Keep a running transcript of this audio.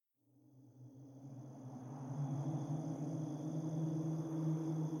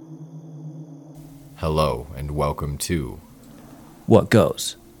Hello and welcome to What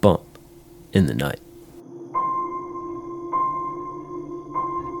goes bump in the night?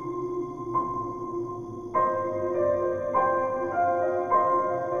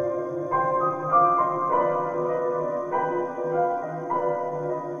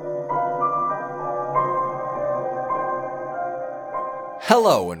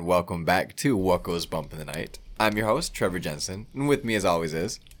 Hello and welcome back to What Goes Bump in the Night. I'm your host, Trevor Jensen, and with me as always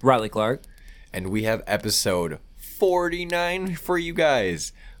is... Riley Clark. And we have episode 49 for you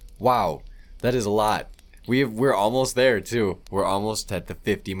guys. Wow, that is a lot. We're almost there too. We're almost at the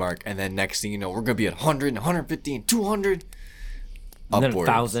 50 mark, and then next thing you know, we're gonna be at 100, 150, and 200. And then Upwards.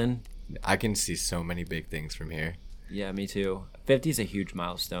 1,000. I can see so many big things from here. Yeah, me too. 50 is a huge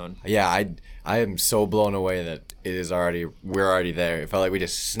milestone. Yeah, I am so blown away that we're already there. It felt like we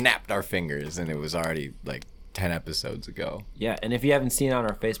just snapped our fingers and it was already like 10 episodes ago. Yeah, and if you haven't seen on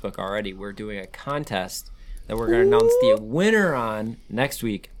our Facebook already, we're doing a contest that we're going to announce the winner on next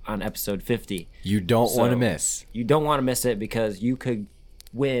week on episode 50. You don't want to miss. You don't want to miss it because you could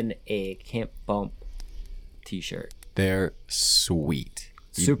win a Camp Bump t-shirt. They're sweet.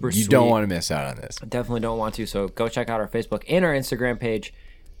 Super sweet. You don't want to miss out on this. Definitely don't want to. So go check out our Facebook and our Instagram page.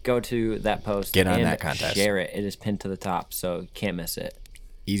 Go to that post. Get on and that contest. Share it. It is pinned to the top, so you can't miss it.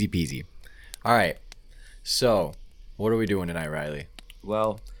 Easy peasy. All right. So, what are we doing tonight, Riley?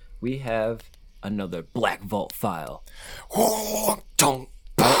 Well, we have another Black Vault file.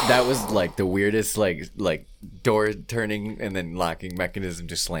 That was like the weirdest like door turning and then locking mechanism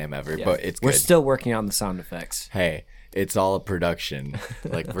to slam ever, Yeah. but it's good. We're still working on the sound effects. Hey, it's all a production.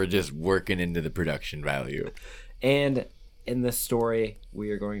 Like we're just working into the production value. And in this story,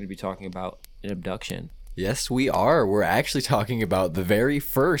 we are going to be talking about an abduction. Yes, we are. We're actually talking about the very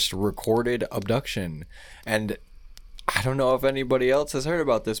first recorded abduction. And I don't know if anybody else has heard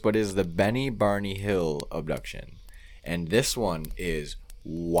about this, but it is the Benny Barney Hill abduction. And this one is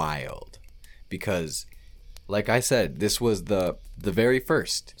wild because, like I said, this was the very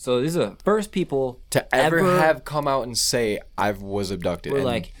first So these are the first people to ever have come out and say I was abducted. We're And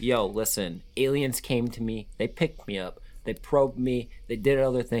like, yo, listen, aliens came to me, they picked me up, they probed me, they did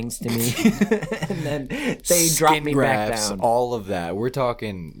other things to me, and then they dropped me back grafts, down. all of that. We're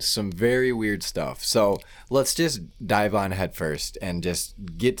talking some very weird stuff. So let's just dive on head first and just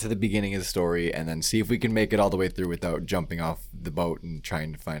get to the beginning of the story and then see if we can make it all the way through without jumping off the boat and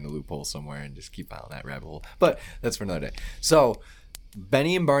trying to find a loophole somewhere and just keep following that rabbit hole. But that's for another day. So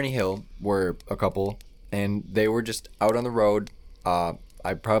Benny and Barney Hill were a couple and they were just out on the road.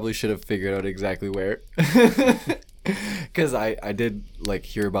 I probably should have figured out exactly where. Because I did like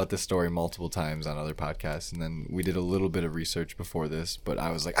hear about this story multiple times on other podcasts, and then we did a little bit of research before this, but I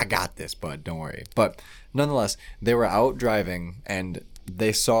was like, I got this, bud, don't worry. But nonetheless, they were out driving and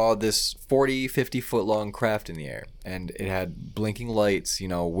they saw this 40, 50 foot long craft in the air, and it had blinking lights,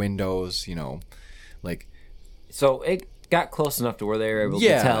 windows, like... So it got close enough to where they were able to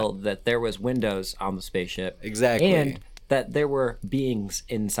tell that there was windows on the spaceship. Exactly. And that there were beings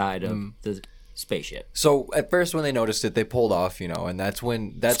inside of the spaceship. So at first when they noticed it, they pulled off, and that's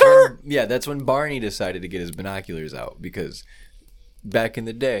when Barney decided to get his binoculars out, because back in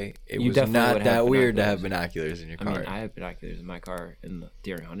the day it was not that weird to have binoculars in your car. I mean, I have binoculars in my car in the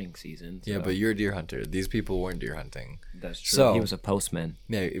deer hunting season. So. Yeah, but you're a deer hunter. These people weren't deer hunting. That's true. So, he was a postman.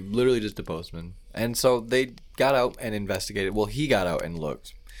 Yeah, literally just a postman. And so they got out and investigated. Well, he got out and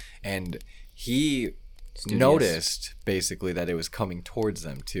looked, and he noticed basically that it was coming towards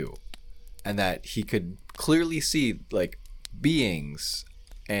them too. And that he could clearly see like beings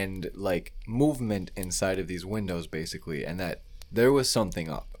and like movement inside of these windows basically, and that there was something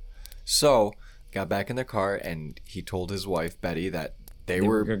up. So got back in their car and he told his wife Betty that they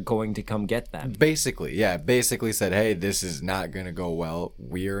were going to come get them. Basically said, hey, this is not going to go well.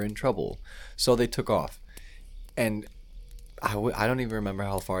 We are in trouble. So they took off. And I don't even remember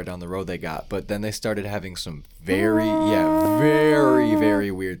how far down the road they got, but then they started having some very, very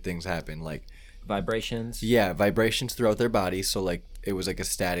weird things happen. Like vibrations. Yeah, vibrations throughout their body. So like it was like a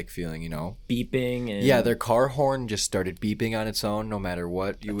static feeling, Beeping. And yeah, their car horn just started beeping on its own no matter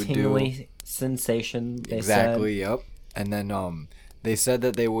what you would do. Tingly sensation, they exactly, said. Yep. And then they said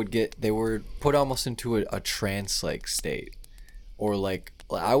that they were put almost into a trance-like state. Or like,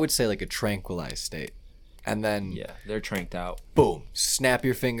 I would say like a tranquilized state. And then they're tranked out. Boom, snap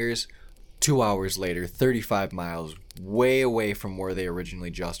your fingers. 2 hours later, 35 miles way away from where they originally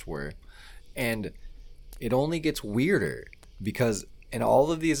just were. And it only gets weirder because in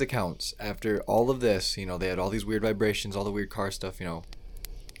all of these accounts, after all of this, they had all these weird vibrations, all the weird car stuff,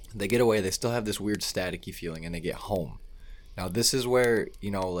 they get away, they still have this weird staticky feeling, and they get home. Now, this is where,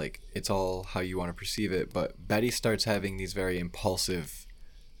 like, it's all how you want to perceive it, but Betty starts having these very impulsive,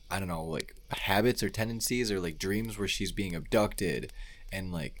 I don't know, like, habits or tendencies or, like, dreams where she's being abducted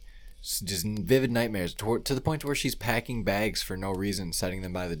and, like, just vivid nightmares to the point where she's packing bags for no reason, setting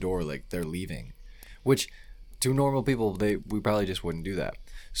them by the door like they're leaving, which to normal people, we probably just wouldn't do that.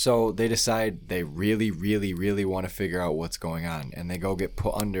 So they decide they really, really, really want to figure out what's going on, and they go get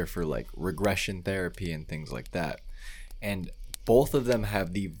put under for, like, regression therapy and things like that. And both of them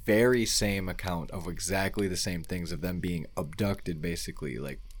have the very same account of exactly the same things, of them being abducted, basically.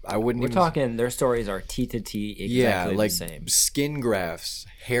 Like, I wouldn't We're even... talking, their stories are T to T exactly yeah, like the same. skin grafts,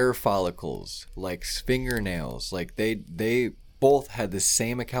 hair follicles, like fingernails. Like, they both had the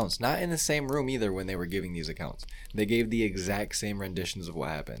same accounts. Not in the same room either when they were giving these accounts. They gave the exact same renditions of what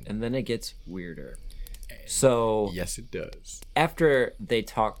happened. And then it gets weirder. So... yes, it does. After they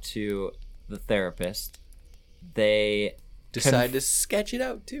talk to the therapist, they... Decide to sketch it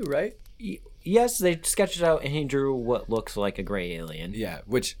out too, right? Yes, they sketched it out, and he drew what looks like a gray alien. Yeah,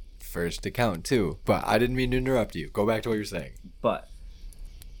 which first account too. But I didn't mean to interrupt you. Go back to what you're saying. But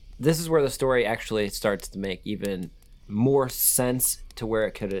this is where the story actually starts to make even more sense, to where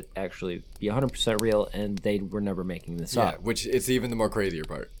it could actually be 100% real, and they were never making this Yeah, up. which it's even the more crazier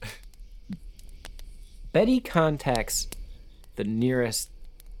part. Betty contacts the nearest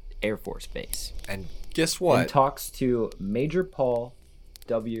Air Force base And guess and what? talks to Major Paul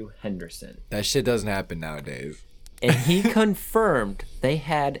W. Henderson. That shit doesn't happen nowadays. And he confirmed they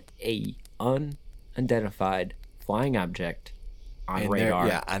had a unidentified flying object on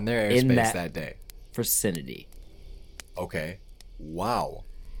radar On their in airspace that day. vicinity. Okay. Wow.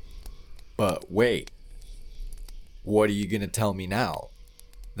 But wait. What are you going to tell me now?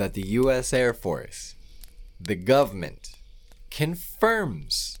 That the U.S. Air Force, the government,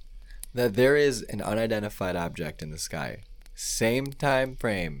 confirms that there is an unidentified object in the sky. Same time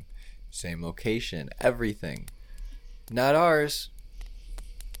frame, same location, everything. Not ours.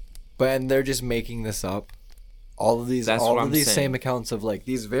 But they're just making this up. All of these saying. same accounts of, like,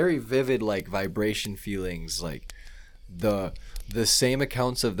 these very vivid, like, vibration feelings, like the same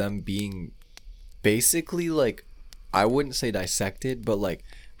accounts of them being basically, like, I wouldn't say dissected, but, like,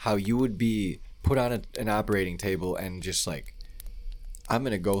 how you would be put on an operating table and just, like, I'm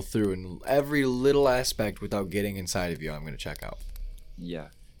going to go through and every little aspect without getting inside of you, I'm going to check out. Yeah.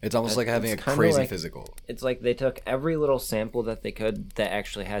 It's almost like having a It's kinda crazy like- physical. It's like they took every little sample that they could that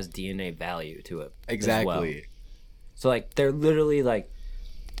actually has DNA value to it. Exactly. As well. So, like, they're literally, like...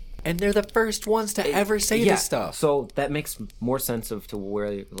 And they're the first ones to ever say this stuff. So that makes more sense of to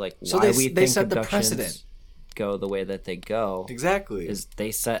where, like, So why they we think set the abductions precedent. go the way that they go. Exactly. Is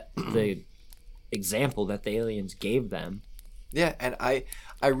they set the example that the aliens gave them. Yeah, and I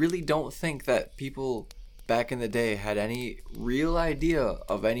really don't think that people back in the day had any real idea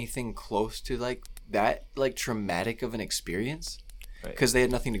of anything close to, like, that, like, traumatic of an experience, because they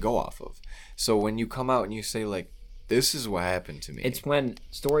had nothing to go off of. So when you come out and you say, like, this is what happened to me, It's when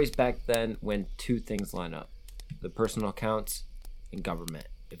stories back then when two things line up: the personal accounts and government.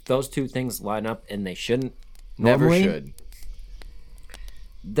 If those two things line up, and they shouldn't, never normally, should.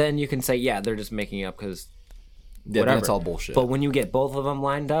 then you can say, yeah, they're just making it up because Yeah, whatever. that's all bullshit. But when you get both of them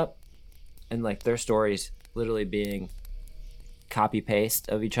lined up, and, like, their stories literally being copy paste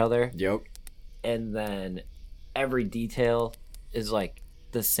of each other, Yep. and then every detail is, like,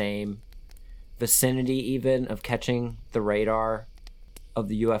 the same vicinity even of catching the radar of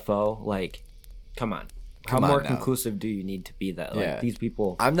the UFO, like, come on. How Come on more now. conclusive do you need to be that, like, Yeah. these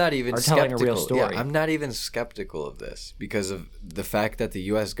people I'm not even are skeptical. telling a real story? Yeah, I'm not even skeptical of this because of the fact that the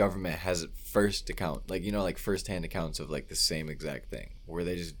U.S. government has first account, like, like first-hand accounts of, like, the same exact thing, where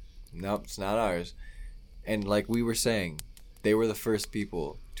they just, nope, it's not ours. And like we were saying, they were the first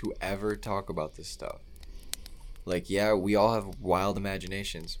people to ever talk about this stuff. Like, yeah, we all have wild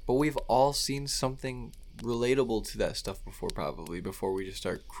imaginations, but we've all seen something relatable to that stuff before, probably, before we just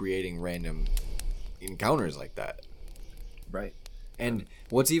start creating random encounters like that. Right. And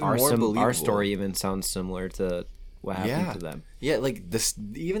what's even more believable, our story even sounds similar to what happened to them. Yeah, like this,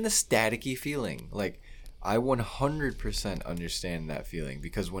 even the staticky feeling. Like, I 100% understand that feeling,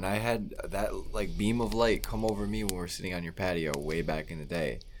 because when I had that, like, beam of light come over me when we were sitting on your patio way back in the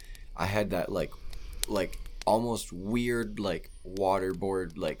day, I had that like almost weird, like,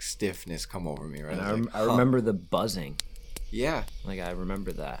 waterboard, like, stiffness come over me. Right? And was I remember the buzzing. Yeah, Like, I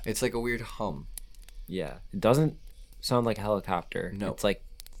remember that. it's like a weird hum. Yeah. It doesn't sound like a helicopter. No. It's like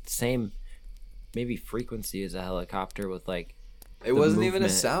same maybe frequency as a helicopter with, like, It the wasn't even a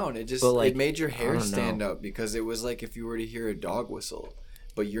movement. sound. It just But, like, it made your I hair don't stand know. up, because it was like if you were to hear a dog whistle.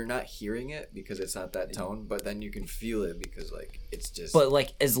 but you're not hearing it because it's not that tone. But then you can feel it because like it's just. But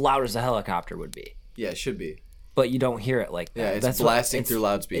like as loud as a helicopter would be. Yeah, it should be. But you don't hear it like that. Yeah, it's That's blasting through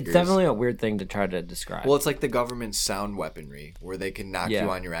loudspeakers. It's definitely a weird thing to try to describe. Well, it's like the government's sound weaponry, where they can knock Yeah. you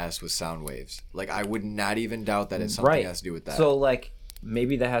on your ass with sound waves. Like, I would not even doubt that it's something has to do with that. So, like,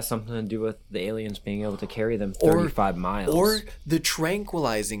 maybe that has something to do with the aliens being able to carry them 35 miles. Or the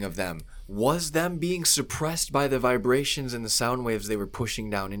tranquilizing of them was them being suppressed by the vibrations and the sound waves they were pushing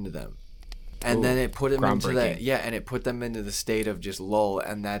down into them. And then it put them into that, and it put them into the state of just lull,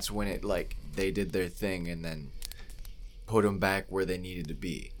 and that's when it, like, they did their thing, and then put them back where they needed to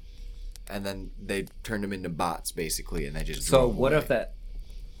be, and then they turned them into bots basically, and they just drove what away. if that?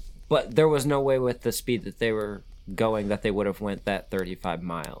 But there was no way with the speed that they were going that they would have went that 35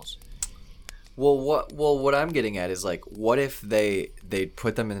 miles. What I'm getting at is like, what if they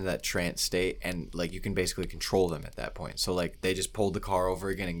put them into that trance state, and like you can basically control them at that point. So like they just pulled the car over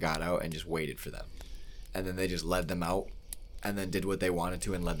again and got out and just waited for them, and then they just led them out, and then did what they wanted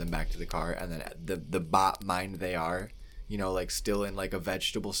to and led them back to the car, and then the bot mind they are. You know, like still in like a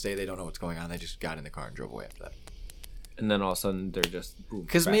vegetable state. They don't know what's going on. They just got in the car and drove away after that. And then all of a sudden they're just...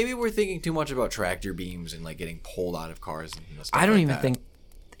 Because maybe we're thinking too much about tractor beams and like getting pulled out of cars and stuff I don't like even that. think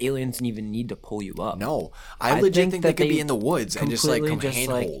aliens even need to pull you up. No. I legit think they could be in the woods and just like come completely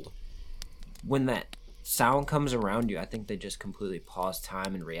just, handhold. When that sound comes around you, I think they just completely pause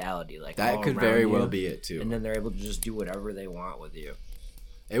time and reality. Like That all could around very you, well be it too. And then they're able to just do whatever they want with you.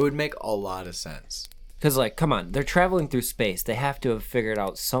 It would make a lot of sense. Because, like, come on, they're traveling through space. They have to have figured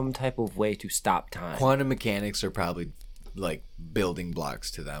out some type of way to stop time. Quantum mechanics are probably like building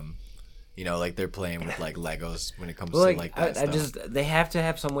blocks to them. You know, like they're playing with like Legos when it comes to like that stuff. They have to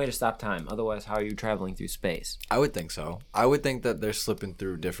have some way to stop time. Otherwise, how are you traveling through space? I would think so. I would think that they're slipping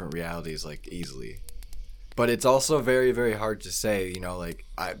through different realities like easily. But it's also very, very hard to say, you know, like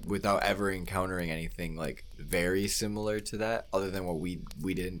without ever encountering anything like very similar to that, other than what we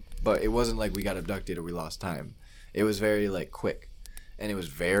didn't. But it wasn't like we got abducted or we lost time. It was very like quick, and it was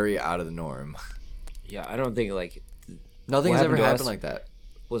very out of the norm. Yeah, I don't think like Nothing's what ever happened to happened us like that.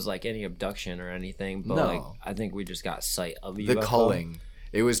 was like any abduction or anything. But No. like I think we just got sight of a The UFO. culling,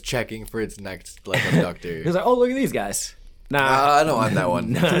 it was checking for its next like abductor. He was like, "Oh, look at these guys." Nah, I don't want that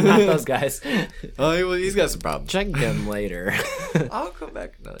one. not those guys. Oh, well, he's got some problems. Check them later. I'll come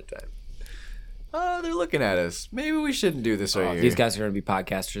back another time. Oh, they're looking at us. Maybe we shouldn't do this right here. These guys are going to be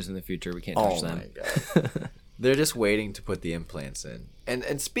podcasters in the future. We can't touch Oh them. my god. They're just waiting to put the implants in.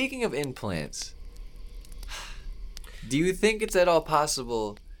 And speaking of implants, do you think it's at all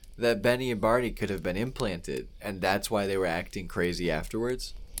possible that Benny and Barney could have been implanted, and that's why they were acting crazy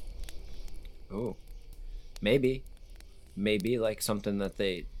afterwards? Oh, maybe like something that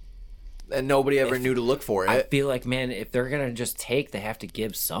they. And nobody ever knew to look for it. I feel like, man, if they're gonna just take, they have to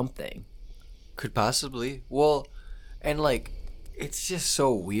give something. Could possibly. Well, and like, it's just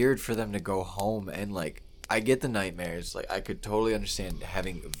so weird for them to go home and like, I get the nightmares. Like, I could totally understand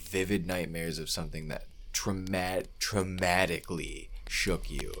having vivid nightmares of something that traumatically shook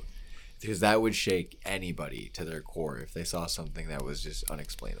you, because that would shake anybody to their core if they saw something that was just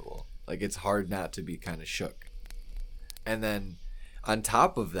unexplainable. Like, it's hard not to be kind of shook. And then on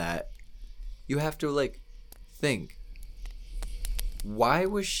top of that, you have to like think, why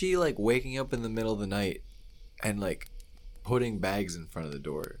was she like waking up in the middle of the night and like putting bags in front of the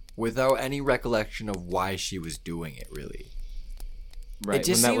door without any recollection of why she was doing it, really? Right. It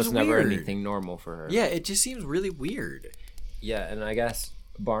just when that seems was never weird. anything normal for her. Yeah, it just seems really weird. Yeah, and I guess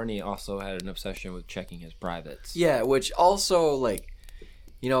Barney also had an obsession with checking his privates. Yeah, which also like,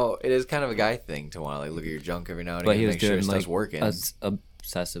 you know, it is kind of a guy thing to want to like look at your junk every now and But again he to was make sure doing stuff's like working.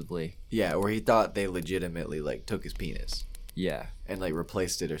 obsessively. Yeah, where he thought they legitimately like took his penis Yeah. and like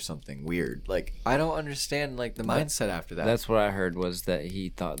replaced it or something weird. Like, I don't understand like the mindset after that. That's what I heard, was that he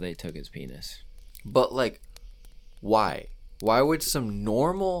thought they took his penis. But like, why? Why would some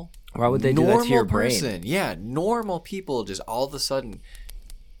normal? Why would they do that to your brain? person? Yeah, normal people just all of a sudden,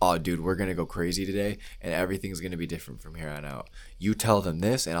 oh, dude, we're gonna go crazy today, and everything's gonna be different from here on out. You tell them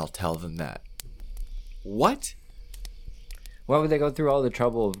this, and I'll tell them that. What? Why would they go through all the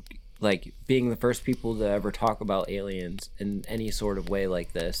trouble of like being the first people to ever talk about aliens in any sort of way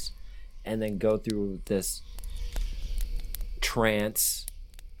like this, and then go through this trance,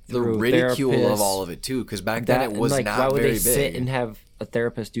 The through ridicule therapists, of all of it too, because back then that, it was and, like, not why would very they sit big. and have a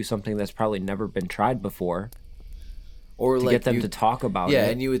therapist do something that's probably never been tried before Or to like get them you- to talk about Yeah,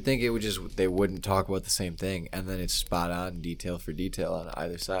 it? and you would think it would just, they wouldn't talk about the same thing, and then it's spot on, detail for detail on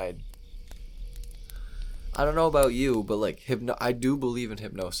either side. I don't know about you, but like I do believe in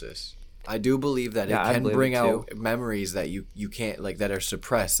hypnosis. I do believe that Yeah, I it can believe bring it out too. memories that you can't like that are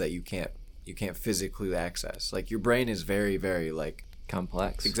suppressed that you can't physically access. Like your brain is very very like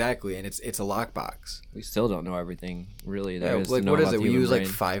Complex. exactly, and it's a lockbox. We still don't know everything really. Yeah, There is like to know what is about it? the We human use like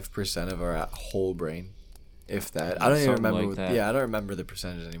brain. 5% of our whole brain, if that. I don't even Something remember. like that. Yeah, I don't remember the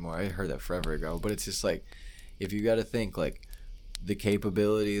percentage anymore. I heard that forever ago. But it's just like, if you got to think like the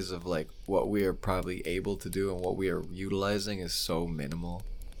capabilities of like what we are probably able to do and what we are utilizing is so minimal.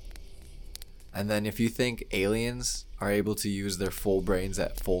 And then if you think aliens are able to use their full brains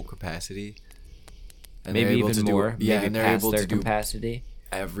at full capacity, and they're Maybe able even to more. do, yeah, maybe and they're past able their to do capacity.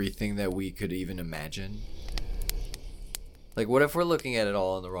 everything that we could even imagine. Like, what if we're looking at it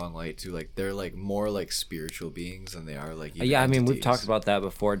all in the wrong light too? Like, they're like more like spiritual beings than they are like. Even Yeah, I mean, we've entities. talked about that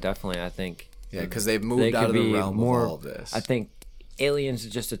before. Definitely, I think. Yeah, because they've They moved out could of the be realm more. of all of this. I think aliens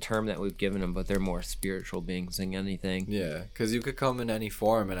is just a term that we've given them, but they're more spiritual beings than anything. Yeah, because you could come in any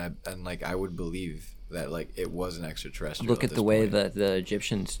form, and like I would believe that like it was an extraterrestrial. Look at this the way point. that the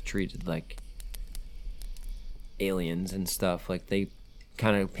Egyptians treated like aliens and stuff. Like they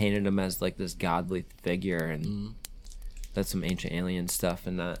kind of painted them as like this godly figure, and that's some ancient alien stuff,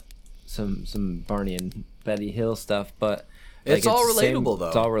 and not some Barney and Betty Hill stuff. But like, It's all the same- relatable though.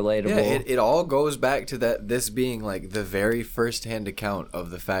 It's all relatable. Yeah, it all goes back to that. This being like the very first hand account of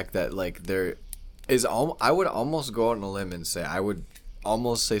the fact that like there is. I would almost go out on a limb and say I would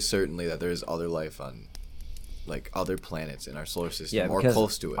almost say certainly that there is other life on like other planets in our solar system yeah, or because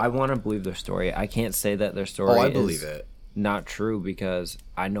close to it. I want to believe their story. I can't say that their story. Oh, I is believe it. Not true because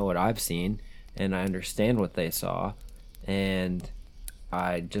I know what I've seen and I understand what they saw, and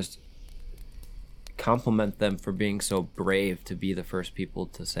I just compliment them for being so brave to be the first people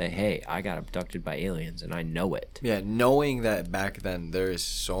to say, "Hey, I got abducted by aliens and I know it." Yeah, knowing that back then there is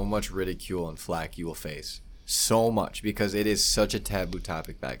so much ridicule and flack you will face. So much because it is such a taboo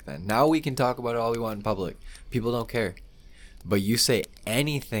topic back then. Now we can talk about it all we want in public. People don't care. But you say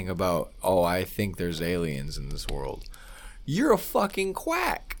anything about, oh, I think there's aliens in this world. You're a fucking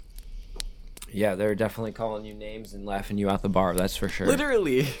quack. Yeah, they're definitely calling you names and laughing you out the bar. That's for sure.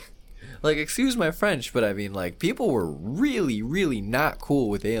 Literally. Like, excuse my French, but I mean, like, people were really, really not cool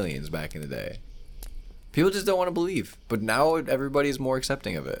with aliens back in the day. People just don't want to believe. But now everybody's more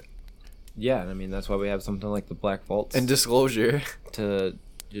accepting of it. Yeah, I mean that's why we have something like the Black Vaults And disclosure. to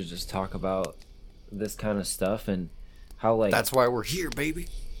just talk about this kind of stuff and how like That's why we're here, baby.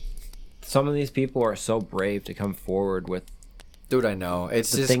 some of these people are so brave to come forward with Dude, I know.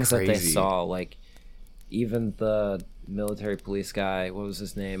 It's the just things crazy. that they saw. Like even the military police guy, what was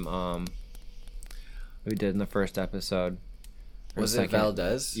his name? Who did in the first episode? Or Was it second.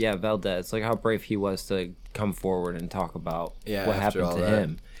 Valdez? Yeah, Valdez. Like how brave he was to come forward and talk about Yeah, what after happened all to that.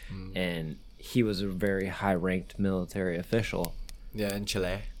 him. And he was a very high-ranked military official, Yeah, in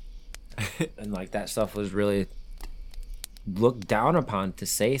Chile. and like that stuff was really looked down upon to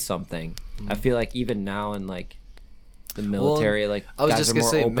say something. I feel like even now in like the military, like I was guys just are gonna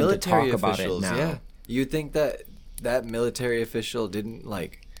more say open military to talk about officials. it now. Yeah, you'd think that that military official didn't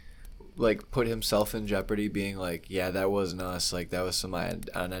like put himself in jeopardy, being like, yeah, that wasn't us. Like that was some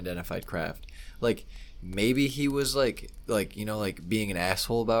unidentified craft. Like maybe he was like you know like being an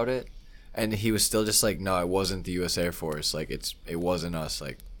asshole about it, and he was still just like, no, it wasn't the U.S. Air Force. Like it wasn't us.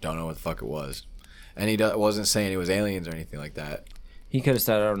 Like don't know what the fuck it was, and he wasn't saying it was aliens or anything like that. He could have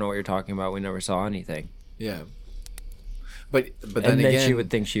said, "I don't know what you're talking about. We never saw anything." Yeah. But then And then again, she would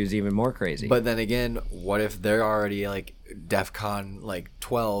think she was even more crazy. But then again, what if they're already like DEFCON like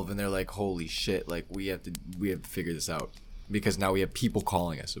 12 and they're like, holy shit, like we have to figure this out because now we have people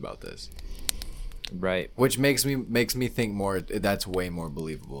calling us about this, right. which makes me think more that's way more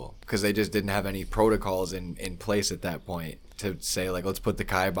believable because they just didn't have any protocols in place at that point to say like let's put the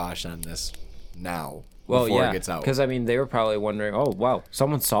kibosh on this now Well, before yeah, it gets out. because I mean, they were probably wondering, "Oh, wow,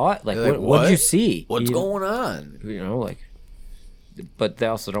 someone saw it. Like, They're like, what'd you see? What's You- going on? You know, like." But they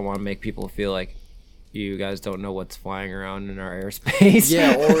also don't want to make people feel like you guys don't know what's flying around in our airspace.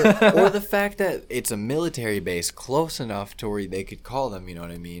 Yeah, or the fact that it's a military base close enough to where they could call them, you know what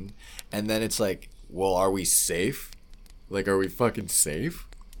I mean? And then it's like, well, are we safe? Like, are we fucking safe?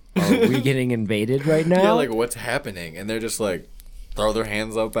 Are we getting invaded right now? Yeah, like what's happening? And they're just like, throw their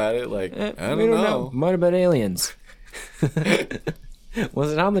hands up at it, like I don't we don't know. Might have been aliens.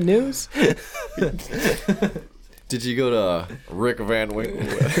 Was it on the news? Did you go to Rick Van Winkle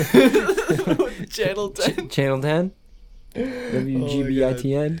Channel 10? Channel 10?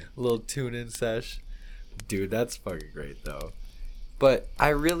 WGBITN? Little tune-in sesh. Dude, that's fucking great, though. But I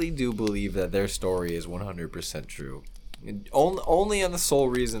really do believe that their story is 100% true. And only on the sole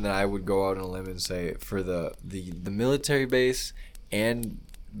reason that I would go out on a limb and say for the military base and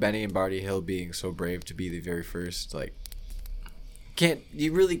Benny and Barty Hill being so brave to be the very first, like,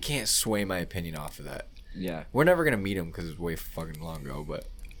 you really can't sway my opinion off of that. Yeah. We're never gonna meet him because it's way fucking long ago, but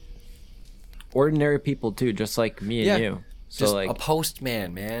Ordinary people too, just like me and you. So just like a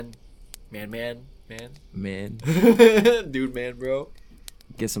postman, man, man, dude, man, bro.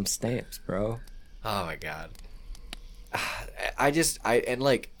 get some stamps, bro. Oh my god. Like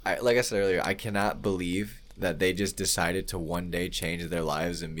I said earlier, I cannot believe that they just decided to one day change their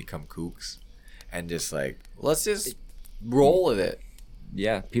lives and become kooks, and just like, let's just roll with it.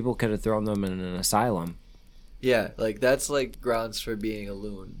 Yeah, people could have thrown them in an asylum. Yeah, like that's like grounds for being a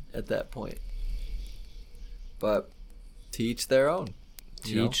loon at that point. But to each their own.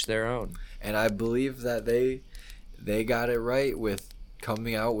 Each their own. And I believe that they got it right with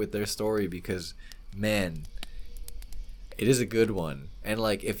coming out with their story, because man, it is a good one. And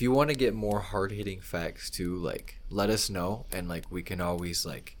like, if you want to get more hard-hitting facts too, like, let us know, and like we can always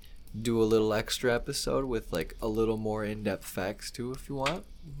like do a little extra episode with like a little more in-depth facts too if you want.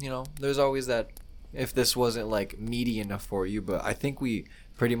 You know, there's always that, if this wasn't like meaty enough for you, but I think we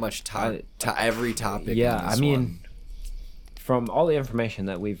pretty much taught every topic. Yeah, in this I mean, one. From all the information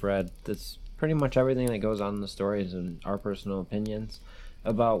that we've read, that's pretty much everything that goes on in the stories and our personal opinions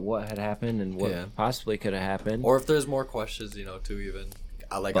about what had happened and what possibly could have happened. Or if there's more questions, you know, too, even.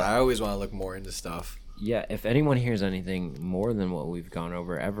 I always want to look more into stuff. Yeah, if anyone hears anything more than what we've gone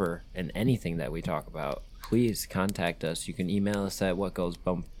over ever and anything that we talk about, please contact us. You can email us at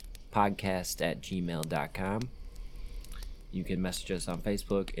whatgoesbumppodcast@gmail.com. You can message us on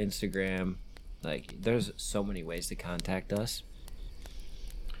Facebook, Instagram. Like, there's so many ways to contact us.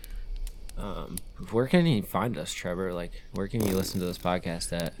 Where can you find us, Trevor? Like, where can you listen to this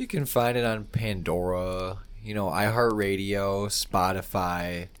podcast at? You can find it on Pandora, you know, iHeartRadio,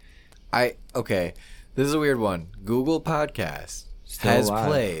 Spotify. Okay, this is a weird one. Google Podcasts has alive.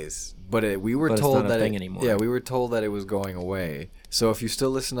 plays, but we were But it's told not a that thing anymore. Yeah, we were told that it was going away. So if you still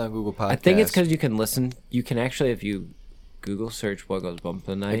listen on Google Podcasts, I think it's because you can listen. You can actually, if you Google search "What Goes Bump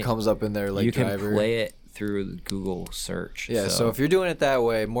the Night," it comes up in there like you driver. can play it through Google search. Yeah, so if you're doing it that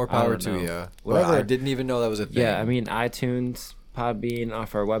way, more power to you. Whatever. I didn't even know that was a thing. Yeah, I mean, iTunes, Podbean,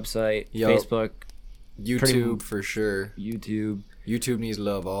 off our website, Yo. Facebook, YouTube for sure. YouTube. YouTube needs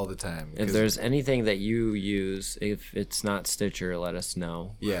love all the time. If 'cause- there's anything that you use, if it's not Stitcher, let us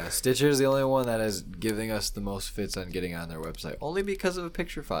know. Yeah, Stitcher is the only one that is giving us the most fits on getting on their website, only because of a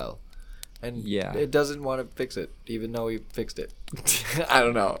picture file. And Yeah. it doesn't want to fix it, even though we fixed it. I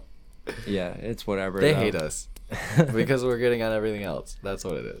don't know. Yeah, it's whatever. They though. hate us because we're getting on everything else. That's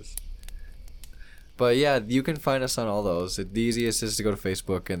what it is. But yeah, you can find us on all those. The easiest is to go to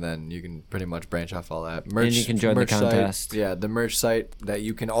Facebook, and then you can pretty much branch off all that. And you can join the merch site. contest. Yeah, the merch site that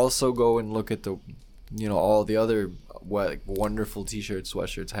you can also go and look at the, you know, all the other wonderful T-shirts,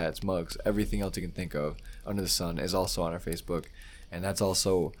 sweatshirts, hats, mugs, everything else you can think of under the sun is also on our Facebook, and that's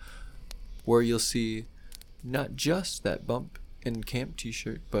also where you'll see not just that Bump in Camp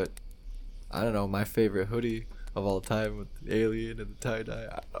T-shirt, but I don't know, my favorite hoodie of all time with the alien and the tie-dye.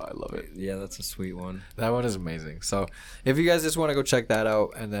 I love it. Yeah, that's a sweet one. That one is amazing. So if you guys just want to go check that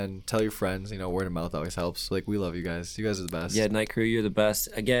out and then tell your friends, you know, word of mouth always helps. Like, we love you guys. You guys are the best. Yeah, Night Crew, you're the best.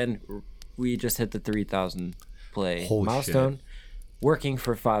 Again, we just hit the 3,000 play Holy milestone. shit. Working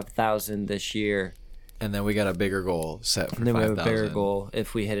for 5,000 this year. And then we got a bigger goal set for And then 5,000. we have a bigger goal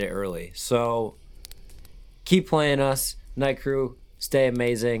if we hit it early. So keep playing us. Night Crew, stay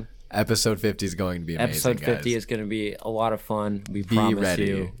amazing. Episode 50 is going to be amazing, Episode 50 guys. is going to be a lot of fun. We Be promise ready.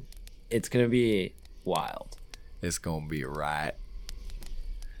 you. It's going to be wild. It's going to be right.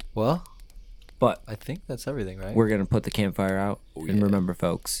 Well, But I think that's everything, right? we're going to put the campfire out. Oh, And yeah. remember,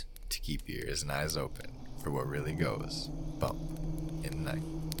 folks, To keep your ears and eyes open for what really goes bump in the night.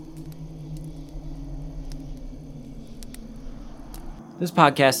 this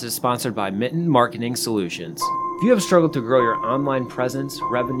podcast is sponsored by Mitten Marketing Solutions. If you have struggled to grow your online presence,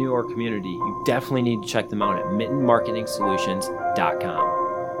 revenue, or community, you definitely need to check them out at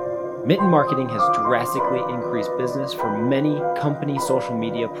mittenmarketingsolutions.com. Mitten Marketing has drastically increased business for many company social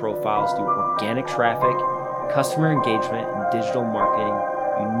media profiles through organic traffic, customer engagement, and digital marketing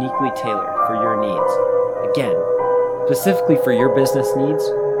uniquely tailored for your needs. Again, specifically for your business needs,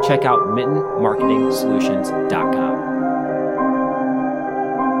 check out mittenmarketingsolutions.com.